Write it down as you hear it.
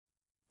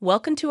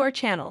Welcome to our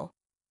channel.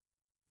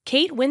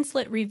 Kate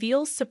Winslet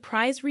reveals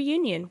surprise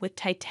reunion with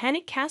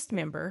Titanic cast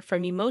member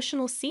from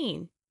emotional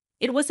scene.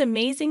 It was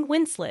amazing.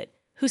 Winslet,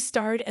 who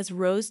starred as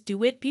Rose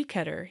DeWitt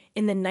Bukater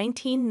in the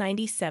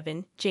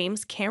 1997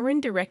 James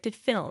Cameron-directed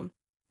film,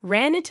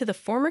 ran into the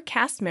former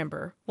cast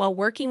member while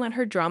working on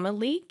her drama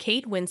lead.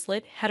 Kate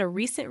Winslet had a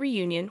recent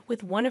reunion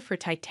with one of her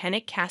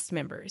Titanic cast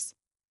members.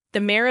 The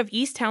Mayor of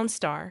Easttown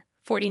star,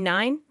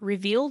 49,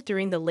 revealed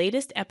during the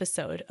latest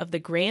episode of The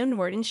Graham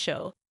Norton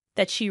Show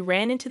that she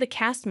ran into the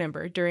cast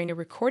member during a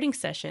recording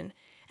session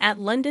at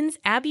London's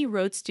Abbey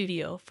Road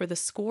studio for the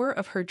score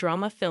of her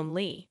drama film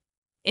Lee,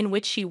 in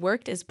which she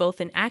worked as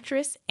both an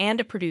actress and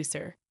a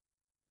producer.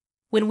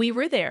 When we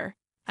were there,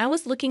 I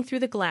was looking through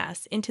the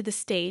glass into the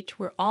stage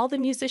where all the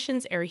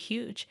musicians are a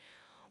huge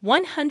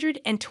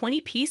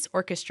 120-piece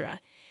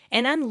orchestra,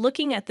 and I'm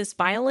looking at this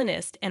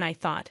violinist and I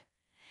thought,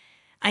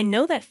 I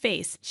know that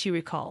face, she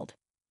recalled.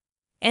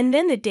 And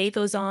then the day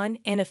goes on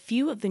and a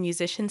few of the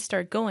musicians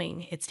start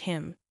going, it's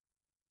him.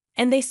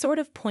 And they sort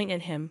of point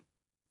at him,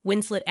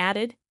 Winslet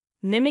added,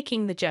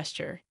 mimicking the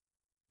gesture.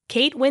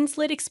 Kate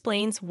Winslet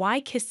explains why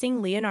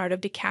kissing Leonardo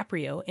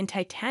DiCaprio in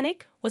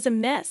Titanic was a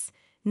mess,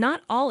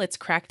 not all it's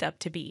cracked up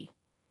to be.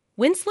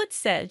 Winslet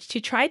said she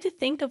tried to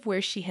think of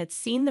where she had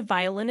seen the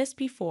violinist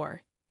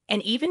before,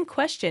 and even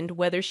questioned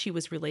whether she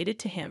was related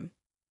to him.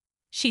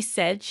 She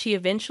said she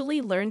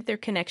eventually learned their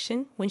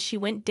connection when she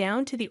went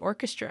down to the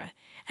orchestra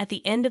at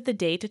the end of the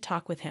day to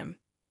talk with him.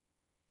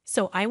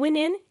 So I went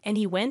in and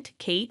he went,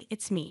 Kate,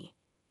 it's me.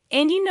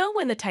 And you know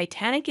when the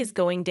Titanic is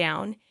going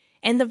down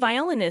and the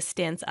violinist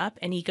stands up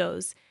and he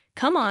goes,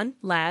 come on,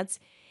 lads,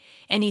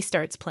 and he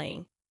starts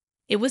playing.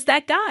 It was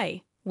that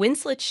guy,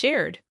 Winslet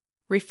shared,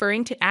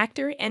 referring to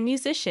actor and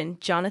musician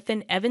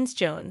Jonathan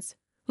Evans-Jones,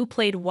 who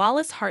played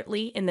Wallace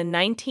Hartley in the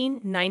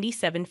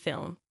 1997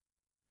 film.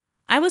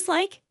 I was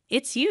like,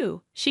 it's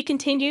you, she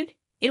continued.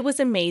 It was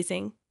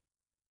amazing.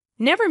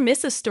 Never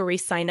miss a story.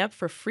 Sign up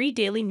for free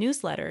daily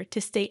newsletter to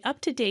stay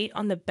up to date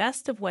on the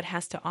best of what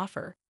has to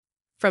offer,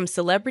 from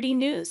celebrity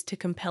news to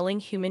compelling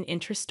human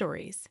interest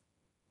stories.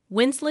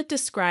 Winslet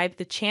described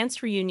the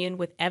chance reunion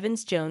with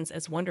Evans-Jones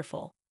as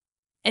wonderful,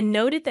 and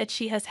noted that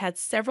she has had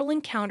several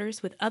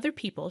encounters with other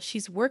people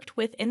she's worked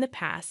with in the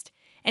past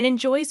and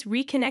enjoys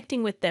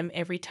reconnecting with them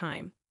every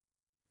time.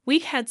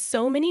 We've had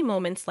so many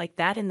moments like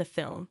that in the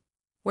film,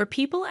 where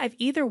people I've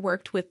either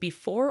worked with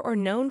before or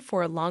known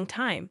for a long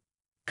time,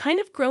 kind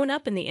of grown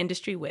up in the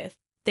industry with,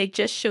 they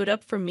just showed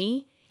up for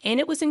me, and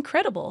it was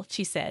incredible,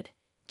 she said.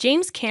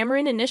 James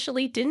Cameron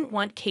initially didn't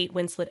want Kate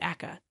Winslet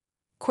aka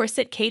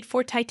corset Kate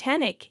for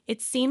Titanic.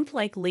 It seemed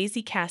like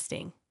lazy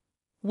casting.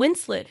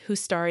 Winslet, who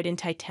starred in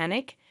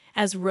Titanic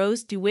as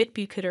Rose DeWitt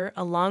Bukater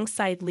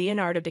alongside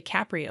Leonardo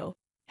DiCaprio,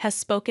 has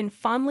spoken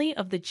fondly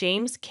of the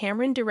James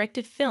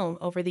Cameron-directed film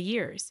over the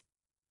years.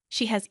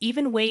 She has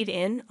even weighed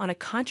in on a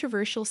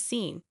controversial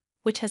scene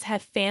which has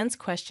had fans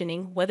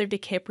questioning whether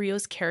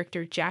DiCaprio's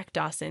character Jack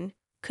Dawson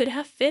could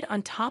have fit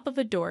on top of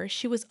a door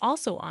she was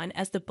also on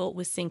as the boat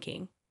was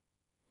sinking.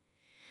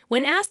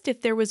 When asked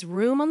if there was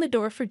room on the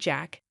door for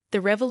Jack,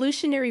 the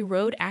Revolutionary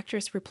Road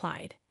actress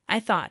replied, I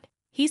thought,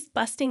 he's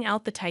busting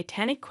out the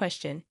Titanic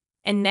question,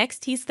 and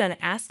next he's gonna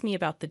ask me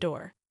about the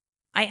door.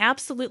 I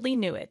absolutely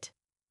knew it.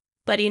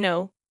 But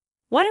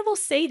what I will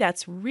say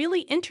that's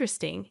really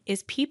interesting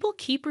is people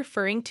keep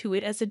referring to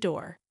it as a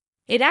door.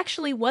 It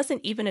actually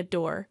wasn't even a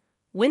door,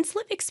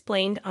 Winslet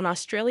explained on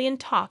Australian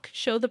talk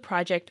show The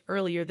Project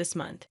earlier this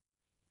month.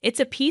 It's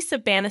a piece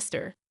of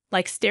banister,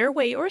 like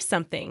stairway or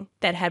something,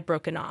 that had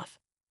broken off.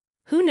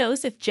 Who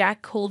knows if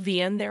Jack could be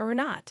in there or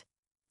not?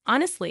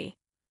 Honestly,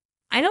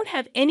 I don't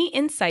have any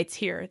insights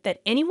here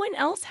that anyone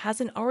else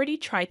hasn't already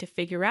tried to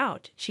figure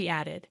out, she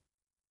added.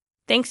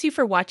 Thanks you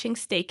for watching.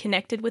 Stay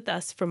connected with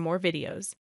us for more videos.